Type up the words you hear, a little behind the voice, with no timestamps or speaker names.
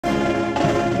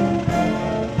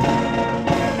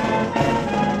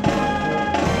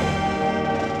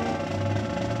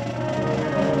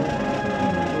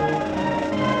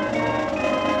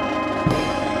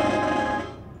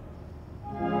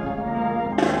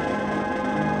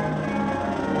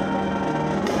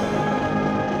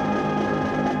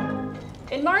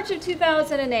March of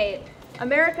 2008,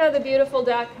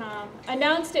 AmericaTheBeautiful.com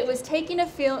announced it was taking a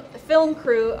film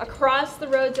crew across the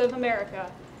roads of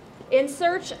America in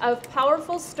search of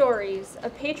powerful stories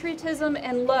of patriotism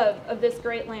and love of this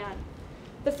great land.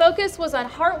 The focus was on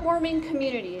heartwarming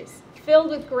communities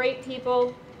filled with great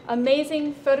people,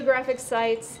 amazing photographic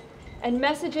sites, and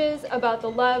messages about the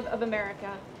love of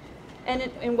America and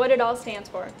what it all stands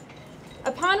for.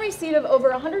 Upon receipt of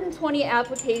over 120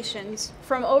 applications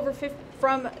from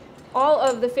all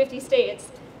of the 50 states,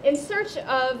 in search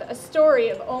of a story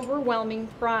of overwhelming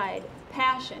pride,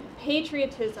 passion,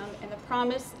 patriotism, and the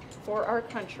promise for our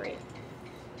country,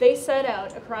 they set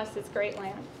out across this great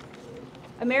land.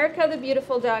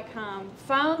 AmericaTheBeautiful.com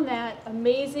found that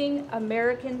amazing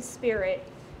American spirit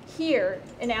here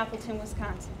in Appleton,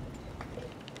 Wisconsin.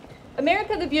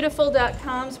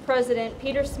 AmericaTheBeautiful.com's president,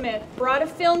 Peter Smith, brought a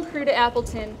film crew to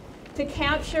Appleton to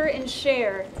capture and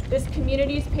share this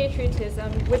community's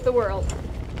patriotism with the world.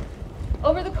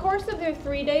 Over the course of their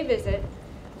 3-day visit,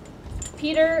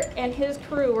 Peter and his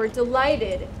crew were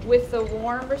delighted with the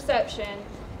warm reception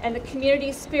and the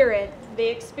community spirit they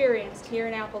experienced here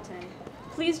in Appleton.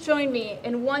 Please join me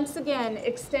in once again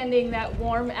extending that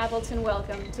warm Appleton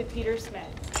welcome to Peter Smith.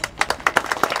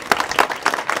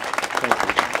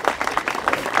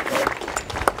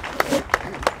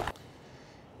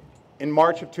 In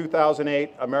March of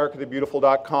 2008,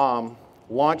 AmericaTheBeautiful.com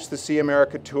launched the See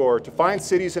America Tour to find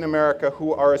cities in America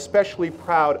who are especially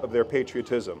proud of their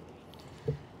patriotism.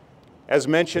 As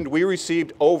mentioned, we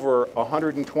received over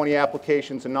 120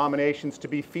 applications and nominations to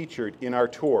be featured in our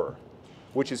tour,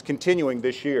 which is continuing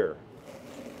this year.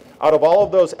 Out of all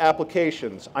of those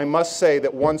applications, I must say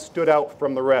that one stood out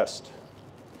from the rest,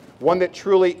 one that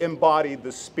truly embodied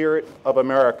the spirit of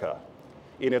America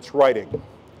in its writing,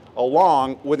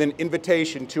 along with an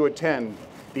invitation to attend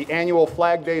the annual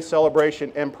Flag Day celebration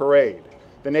and parade,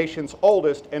 the nation's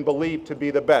oldest and believed to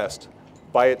be the best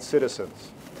by its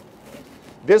citizens.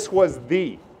 This was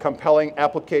the compelling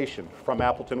application from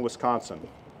Appleton, Wisconsin,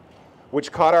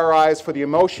 which caught our eyes for the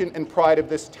emotion and pride of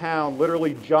this town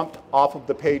literally jumped off of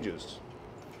the pages.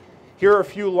 Here are a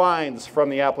few lines from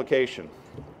the application.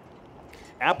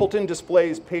 Appleton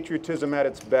displays patriotism at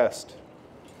its best.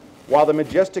 While the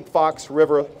majestic Fox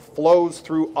River flows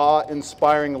through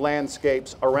awe-inspiring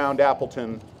landscapes around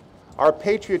Appleton, our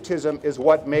patriotism is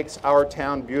what makes our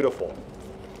town beautiful.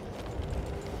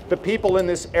 The people in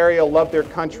this area love their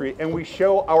country, and we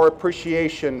show our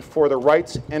appreciation for the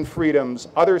rights and freedoms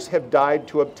others have died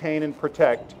to obtain and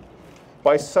protect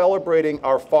by celebrating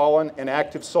our fallen and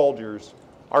active soldiers,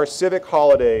 our civic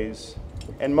holidays,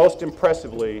 and most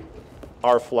impressively,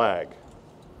 our flag.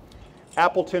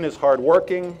 Appleton is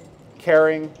hardworking,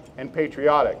 caring, and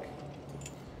patriotic.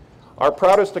 Our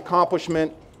proudest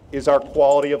accomplishment is our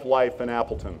quality of life in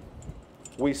Appleton.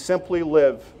 We simply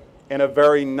live in a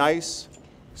very nice,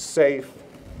 safe,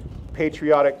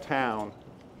 patriotic town,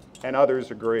 and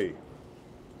others agree.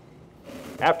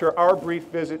 After our brief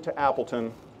visit to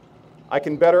Appleton, I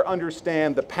can better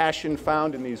understand the passion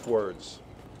found in these words.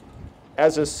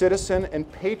 As a citizen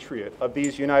and patriot of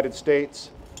these United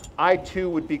States, I too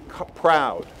would be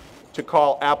proud to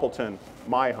call Appleton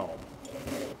my home.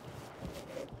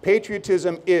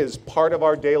 Patriotism is part of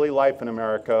our daily life in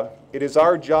America. It is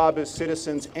our job as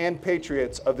citizens and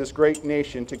patriots of this great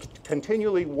nation to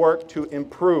continually work to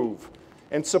improve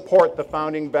and support the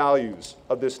founding values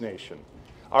of this nation.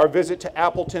 Our visit to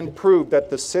Appleton proved that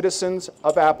the citizens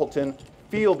of Appleton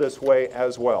feel this way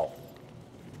as well.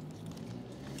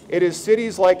 It is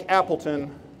cities like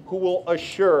Appleton who will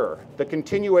assure the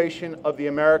continuation of the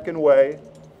American way,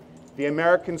 the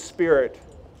American spirit,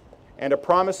 and a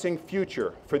promising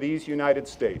future for these United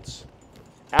States.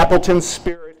 Appleton's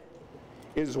spirit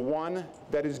is one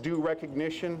that is due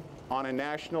recognition on a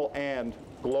national and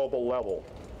global level.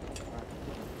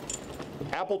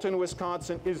 Appleton,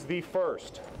 Wisconsin is the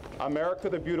first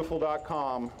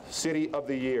AmericaTheBeautiful.com City of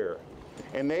the Year,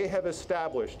 and they have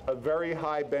established a very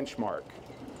high benchmark,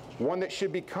 one that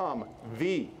should become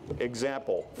the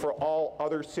example for all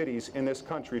other cities in this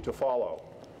country to follow.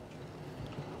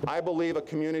 I believe a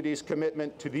community's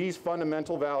commitment to these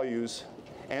fundamental values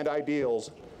and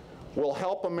ideals will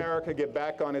help America get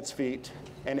back on its feet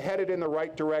and head it in the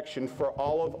right direction for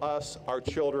all of us, our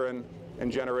children,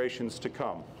 and generations to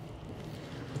come.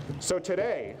 So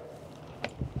today,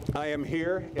 I am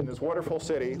here in this wonderful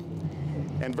city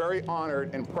and very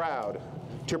honored and proud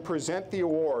to present the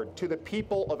award to the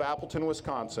people of Appleton,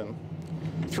 Wisconsin,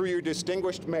 through your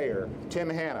distinguished mayor,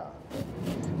 Tim Hanna,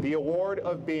 the award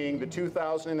of being the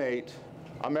 2008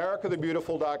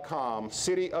 AmericaTheBeautiful.com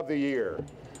City of the Year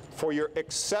for your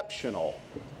exceptional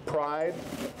pride,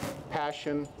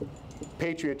 passion,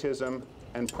 patriotism,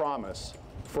 and promise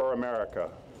for America.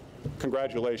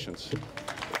 Congratulations.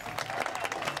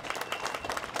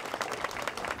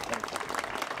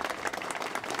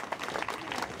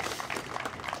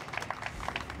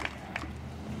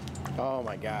 Oh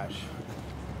my gosh.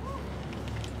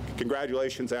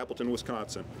 Congratulations, Appleton,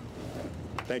 Wisconsin.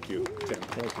 Thank you, Tim.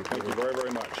 Thank you. Thank you very,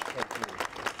 very much. Thank you.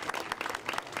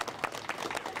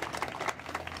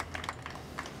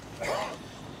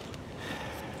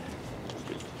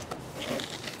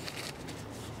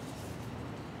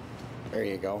 There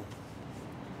you go.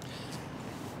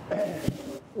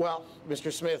 Well,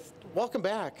 Mr. Smith, welcome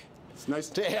back. It's nice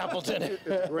to Appleton.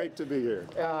 It's great to be here.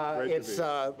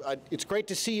 It's great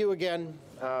to see you again.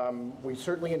 We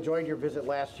certainly enjoyed your visit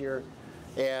last year,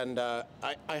 and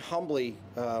I humbly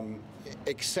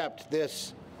accept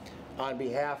this on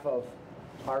behalf of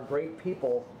our great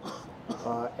people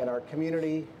and our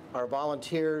community, our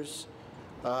volunteers,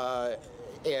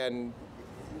 and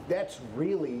that's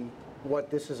really what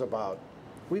this is about.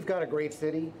 We've got a great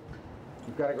city,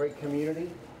 we've got a great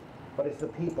community, but it's the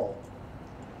people.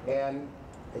 And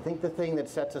I think the thing that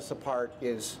sets us apart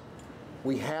is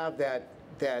we have that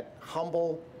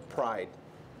humble pride,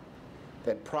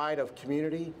 that pride of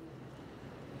community,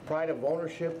 pride of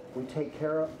ownership. We take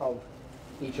care of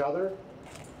each other,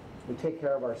 we take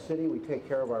care of our city, we take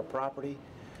care of our property,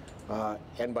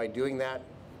 and by doing that,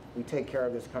 we take care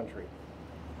of this country.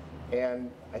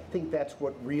 And I think that's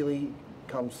what really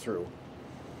comes through.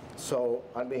 So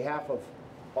on behalf of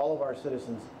all of our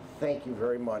citizens, thank you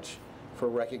very much for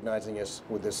recognizing us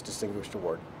with this distinguished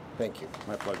award. Thank you.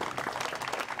 My pleasure.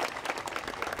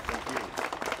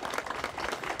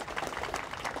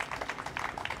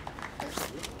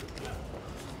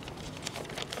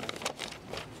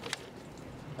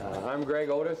 I'm Greg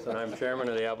Otis, and I'm chairman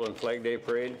of the Appleton Flag Day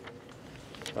Parade.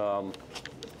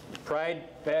 Pride,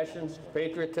 passion,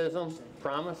 patriotism,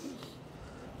 promise.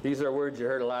 These are words you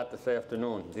heard a lot this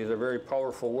afternoon. These are very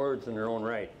powerful words in their own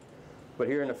right. But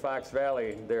here in the Fox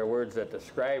Valley, they are words that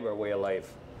describe our way of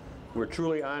life. We're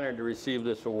truly honored to receive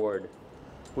this award.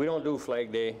 We don't do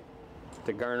Flag Day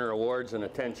to garner awards and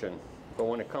attention, but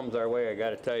when it comes our way, I got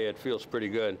to tell you, it feels pretty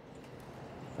good.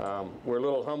 We're a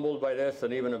little humbled by this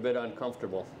and even a bit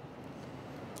uncomfortable.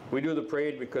 We do the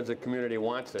parade because the community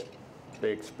wants it.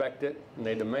 They expect it and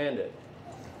they demand it.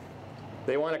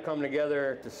 They want to come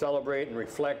together to celebrate and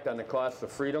reflect on the cost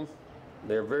of freedom.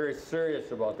 They're very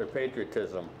serious about their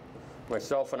patriotism.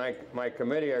 Myself and my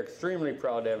committee are extremely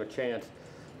proud to have a chance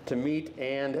to meet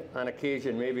and, on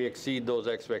occasion, maybe exceed those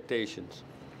expectations.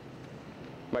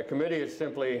 My committee is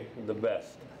simply the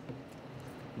best.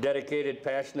 Dedicated,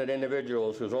 passionate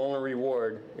individuals whose only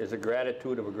reward is the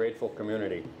gratitude of a grateful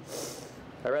community.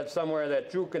 I read somewhere that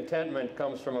true contentment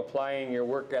comes from applying your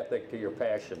work ethic to your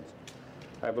passions.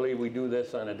 I believe we do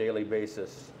this on a daily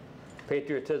basis.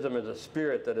 Patriotism is a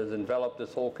spirit that has enveloped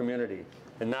this whole community,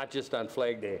 and not just on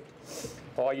Flag Day,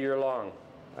 all year long.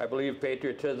 I believe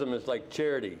patriotism is like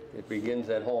charity. It begins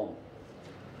at home.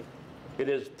 It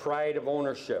is pride of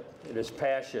ownership, it is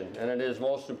passion, and it is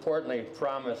most importantly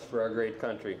promise for our great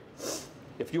country.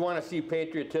 If you want to see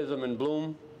patriotism in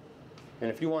bloom, and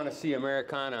if you want to see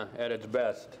Americana at its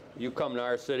best, you come to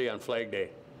our city on Flag Day.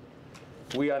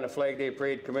 We on the Flag Day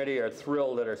Parade Committee are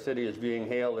thrilled that our city is being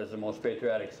hailed as the most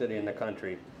patriotic city in the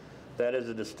country. That is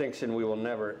a distinction we will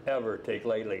never, ever take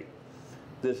lightly.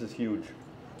 This is huge.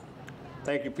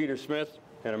 Thank you, Peter Smith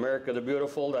and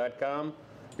AmericaTheBeautiful.com.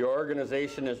 Your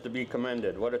organization is to be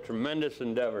commended. What a tremendous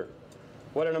endeavor.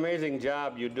 What an amazing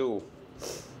job you do.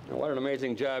 And what an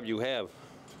amazing job you have.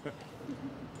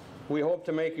 We hope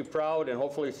to make you proud and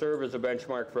hopefully serve as a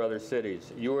benchmark for other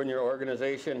cities. You and your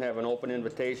organization have an open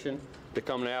invitation to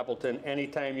come to Appleton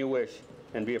anytime you wish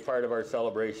and be a part of our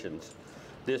celebrations.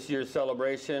 This year's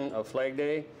celebration of Flag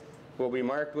Day will be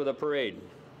marked with a parade.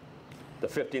 The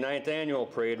 59th annual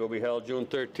parade will be held June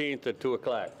 13th at 2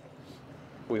 o'clock.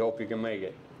 We hope you can make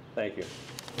it. Thank you.